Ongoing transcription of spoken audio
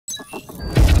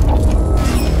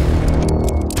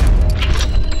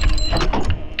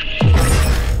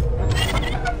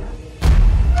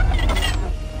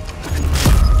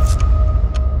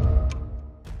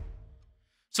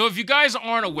So if you guys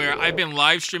aren't aware, I've been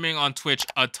live streaming on Twitch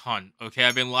a ton, okay?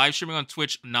 I've been live streaming on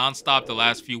Twitch nonstop the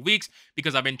last few weeks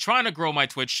because I've been trying to grow my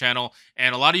Twitch channel,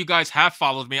 and a lot of you guys have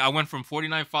followed me. I went from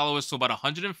 49 followers to about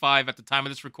 105 at the time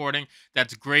of this recording.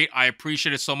 That's great. I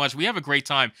appreciate it so much. We have a great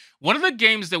time. One of the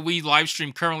games that we live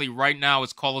stream currently right now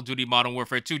is Call of Duty Modern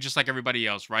Warfare 2, just like everybody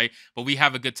else, right? But we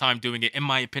have a good time doing it, in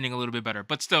my opinion, a little bit better.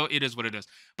 But still, it is what it is.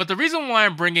 But the reason why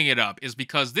I'm bringing it up is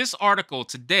because this article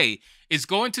today is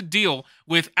going to deal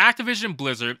with Activision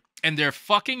Blizzard and their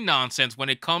fucking nonsense when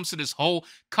it comes to this whole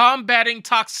combating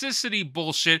toxicity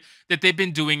bullshit that they've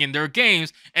been doing in their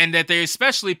games, and that they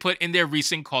especially put in their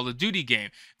recent Call of Duty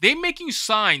game. They make you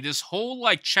sign this whole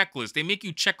like checklist. They make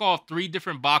you check off 3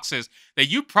 different boxes that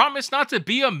you promise not to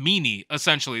be a meanie,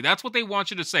 essentially. That's what they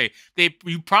want you to say.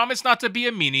 You promise not to be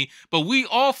a meanie, but we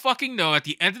all fucking know at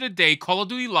the end of the day, Call of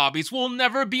Duty lobbies will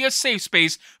never be a safe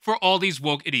space for all these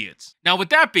woke idiots. Now, with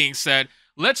that being said,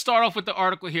 let's start off with the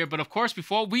article here, but of course,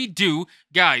 before we do,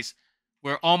 guys,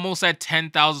 we're almost at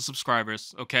 10,000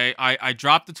 subscribers, okay? I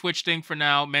dropped the Twitch thing for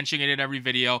now, mentioning it in every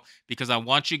video, because I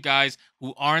want you guys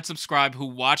who aren't subscribed, who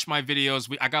watch my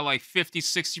videos. I got like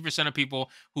 50-60% of people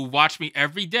who watch me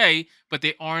every day, but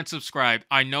they aren't subscribed.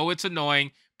 I know it's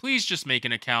annoying. Please just make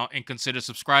an account and consider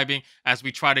subscribing as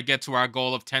we try to get to our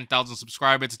goal of 10,000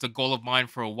 subscribers. It's a goal of mine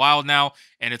for a while now,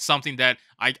 and it's something that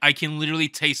I can literally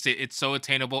taste it. It's so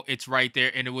attainable. It's right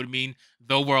there, and it would mean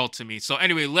the world to me. So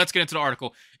anyway, let's get into the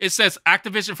article. It says,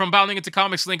 Activision, from Bounding into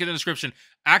Comics, link in the description.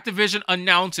 Activision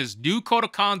announces new code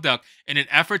of conduct in an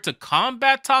effort to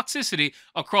combat toxicity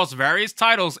across various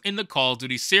titles in the Call of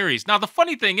Duty series. Now, the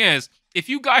funny thing is, if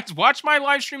you guys watch my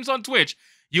live streams on Twitch,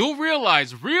 you'll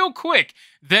realize real quick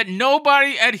that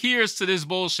nobody adheres to this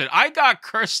bullshit. I got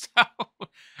cursed out.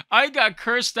 I got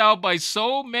cursed out by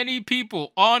so many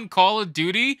people on Call of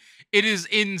Duty. It is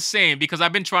insane because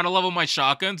I've been trying to level my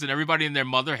shotguns and everybody and their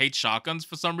mother hates shotguns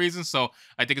for some reason. So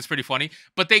I think it's pretty funny.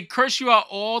 But they curse you out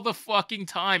all the fucking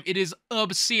time. It is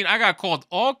obscene. I got called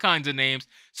all kinds of names.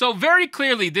 So very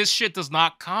clearly, this shit does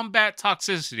not combat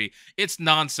toxicity. It's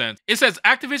nonsense. It says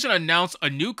Activision announced a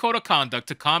new code of conduct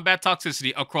to combat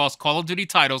toxicity across Call of Duty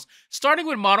titles, starting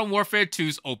with Modern Warfare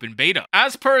 2's open beta.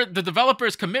 As per the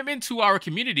developer's commitment to our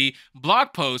community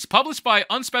blog post published by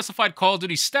unspecified Call of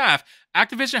Duty staff,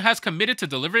 Activision has committed to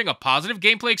delivering a positive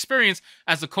gameplay experience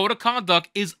as the code of conduct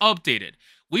is updated.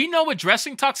 We know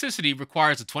addressing toxicity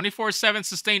requires a 24/7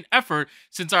 sustained effort.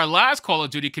 Since our last Call of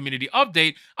Duty community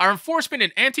update, our enforcement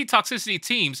and anti-toxicity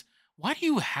teams, why do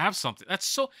you have something?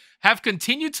 Have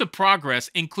continued to progress,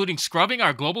 including scrubbing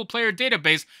our global player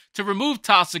database to remove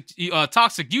toxic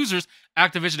users,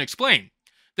 Activision explained.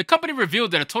 The company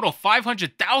revealed that a total of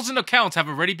 500,000 accounts have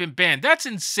already been banned. That's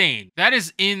insane. That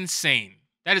is insane.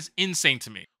 That is insane to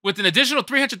me. With an additional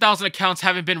 300,000 accounts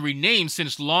having been renamed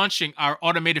since launching our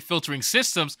automated filtering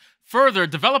systems, further,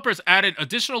 developers added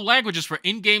additional languages for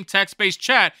in-game text-based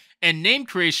chat and name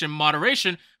creation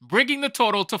moderation, bringing the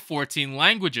total to 14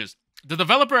 languages. The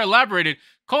developer elaborated,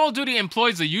 Call of Duty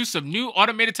employs the use of new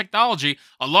automated technology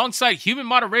alongside human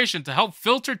moderation to help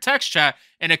filter text chat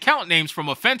and account names from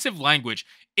offensive language.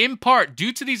 In part,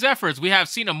 due to these efforts, we have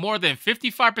seen a more than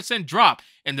 55% drop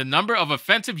in the number of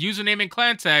offensive username and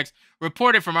clan tags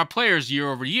reported from our players year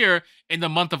over year in the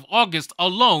month of August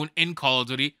alone in Call of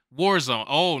Duty Warzone.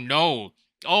 Oh no.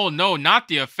 Oh no, not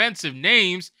the offensive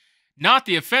names, not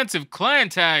the offensive clan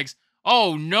tags.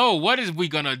 Oh no, what is we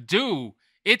gonna do?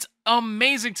 It's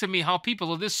amazing to me how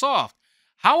people are this soft.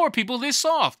 How are people this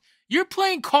soft? You're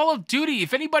playing Call of Duty.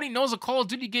 If anybody knows a Call of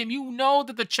Duty game, you know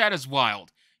that the chat is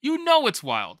wild. You know it's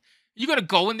wild. You gonna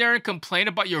go in there and complain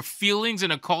about your feelings in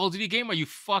a Call of Duty game? Are you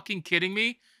fucking kidding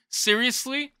me?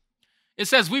 Seriously? It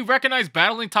says, we recognize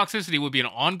battling toxicity will be an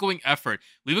ongoing effort.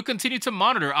 We will continue to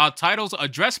monitor our titles,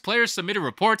 address players' submitted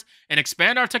reports, and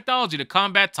expand our technology to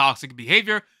combat toxic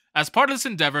behavior. As part of this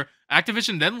endeavor,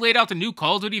 Activision then laid out the new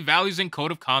Call of Duty values and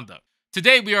code of conduct.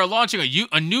 Today, we are launching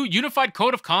a new unified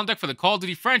code of conduct for the Call of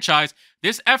Duty franchise.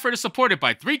 This effort is supported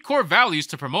by 3 core values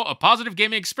to promote a positive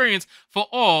gaming experience for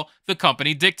all the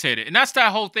company dictated. And that's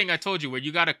that whole thing I told you where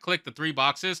you got to click the 3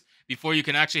 boxes before you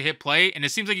can actually hit play. And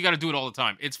it seems like you got to do it all the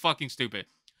time. It's fucking stupid.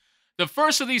 The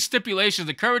first of these stipulations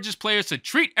encourages players to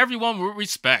treat everyone with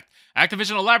respect.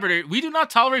 Activision elaborated, we do not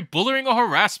tolerate bullying or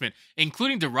harassment,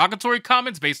 including derogatory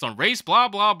comments based on race, blah,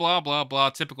 blah, blah, blah, blah,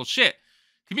 typical shit.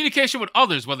 Communication with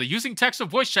others, whether using text or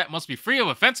voice chat, must be free of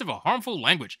offensive or harmful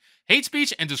language. Hate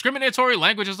speech and discriminatory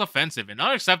language is offensive and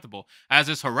unacceptable, as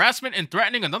is harassment and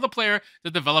threatening another player, the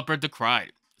developer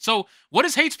decried. So, what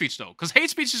is hate speech though? Because hate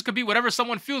speech could be whatever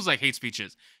someone feels like hate speech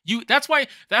is. That's why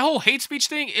that whole hate speech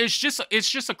thing is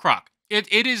just a crock.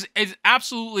 It's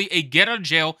absolutely a get out of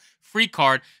jail free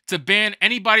card to ban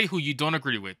anybody who you don't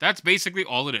agree with. That's basically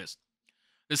all it is.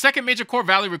 The second major core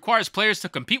value requires players to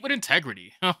compete with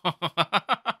integrity.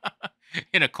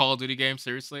 In a Call of Duty game,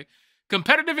 seriously?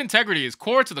 Competitive integrity is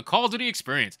core to the Call of Duty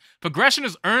experience. Progression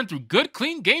is earned through good,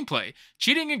 clean gameplay.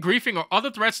 Cheating and griefing or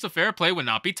other threats to fair play will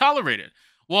not be tolerated.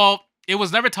 Well, it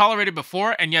was never tolerated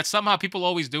before, and yet somehow people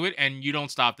always do it, and you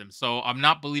don't stop them. So I'm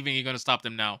not believing you're going to stop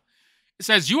them now. It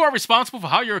says, you are responsible for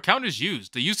how your account is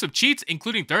used. The use of cheats,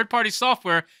 including third-party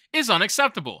software, is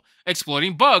unacceptable.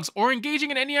 Exploiting bugs or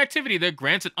engaging in any activity that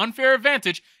grants an unfair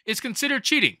advantage is considered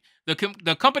cheating.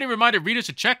 The company reminded readers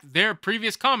to check their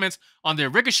previous comments on their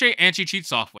Ricochet anti-cheat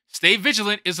software. Stay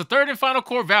vigilant is the third and final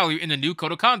core value in the new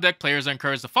code of conduct players are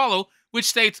encouraged to follow, which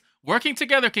states, working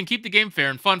together can keep the game fair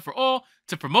and fun for all,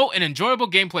 to promote an enjoyable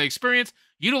gameplay experience,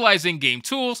 utilizing game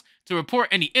tools, to report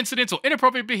any incidents or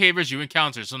inappropriate behaviors you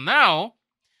encounter. So now,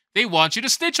 they want you to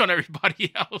snitch on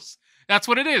everybody else. That's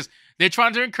what it is. They're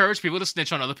trying to encourage people to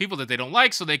snitch on other people that they don't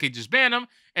like so they could just ban them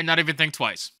and not even think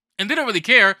twice. And they don't really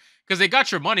care because they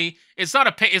got your money. It's not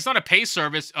a pay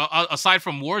service aside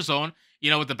from Warzone,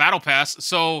 with the Battle Pass.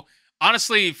 So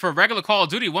honestly, for regular Call of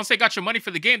Duty, once they got your money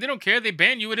for the game, they don't care. They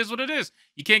ban you. It is what it is.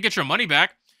 You can't get your money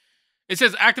back. It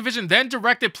says Activision then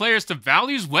directed players to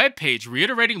Value's webpage,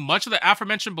 reiterating much of the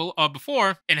aforementioned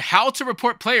before, and how to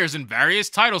report players in various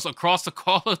titles across the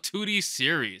Call of Duty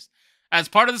series. As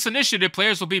part of this initiative,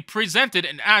 players will be presented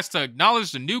and asked to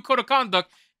acknowledge the new code of conduct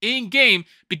in-game,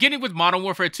 beginning with Modern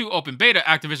Warfare 2 Open Beta,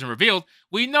 Activision revealed.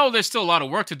 We know there's still a lot of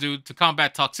work to do to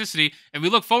combat toxicity, and we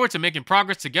look forward to making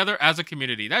progress together as a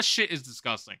community. That shit is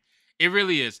disgusting. It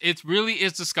really is. It really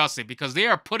is disgusting because they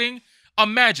are putting...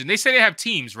 Imagine, they say they have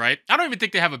teams, right? I don't even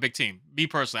think they have a big team. Me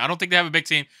personally, I don't think they have a big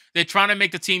team. They're trying to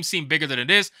make the team seem bigger than it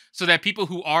is so that people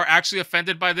who are actually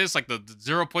offended by this, like the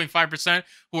 0.5%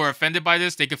 who are offended by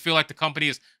this, they could feel like the company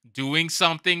is doing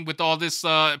something with all this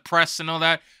press and all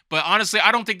that. But honestly,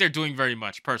 I don't think they're doing very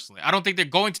much, personally. I don't think they're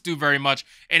going to do very much.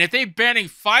 And if they're banning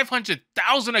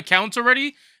 500,000 accounts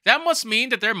already, that must mean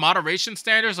that their moderation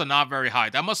standards are not very high.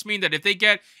 That must mean that if they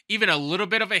get even a little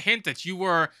bit of a hint that you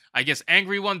were, I guess,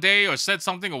 angry one day or said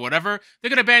something or whatever, they're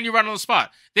going to ban you right on the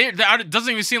spot. It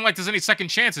doesn't even seem like there's any second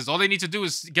chances. All they need to do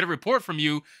is get a report from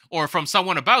you or from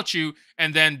someone about you,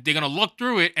 and then they're going to look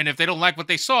through it, and if they don't like what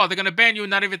they saw, they're going to ban you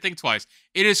and not even think twice.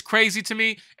 It is crazy to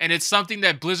me, and it's something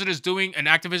that Blizzard is doing and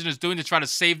Activision is doing to try to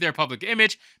save their public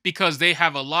image because they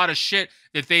have a lot of shit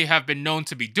that they have been known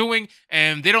to be doing,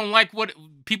 and they don't like what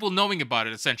people knowing about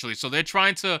it, essentially. So they're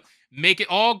trying to make it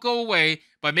all go away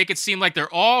by make it seem like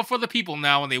they're all for the people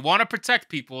now, and they want to protect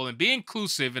people and be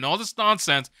inclusive and all this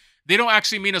nonsense. They don't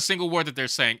actually mean a single word that they're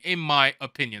saying, in my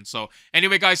opinion. So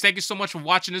anyway, guys, thank you so much for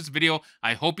watching this video.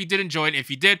 I hope you did enjoy it. If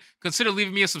you did, consider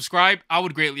leaving me a subscribe. I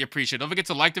would greatly appreciate it. Don't forget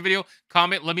to like the video,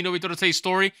 comment, let me know what you thought of today's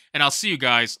story, and I'll see you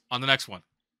guys on the next one.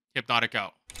 Hypnotic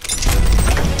out.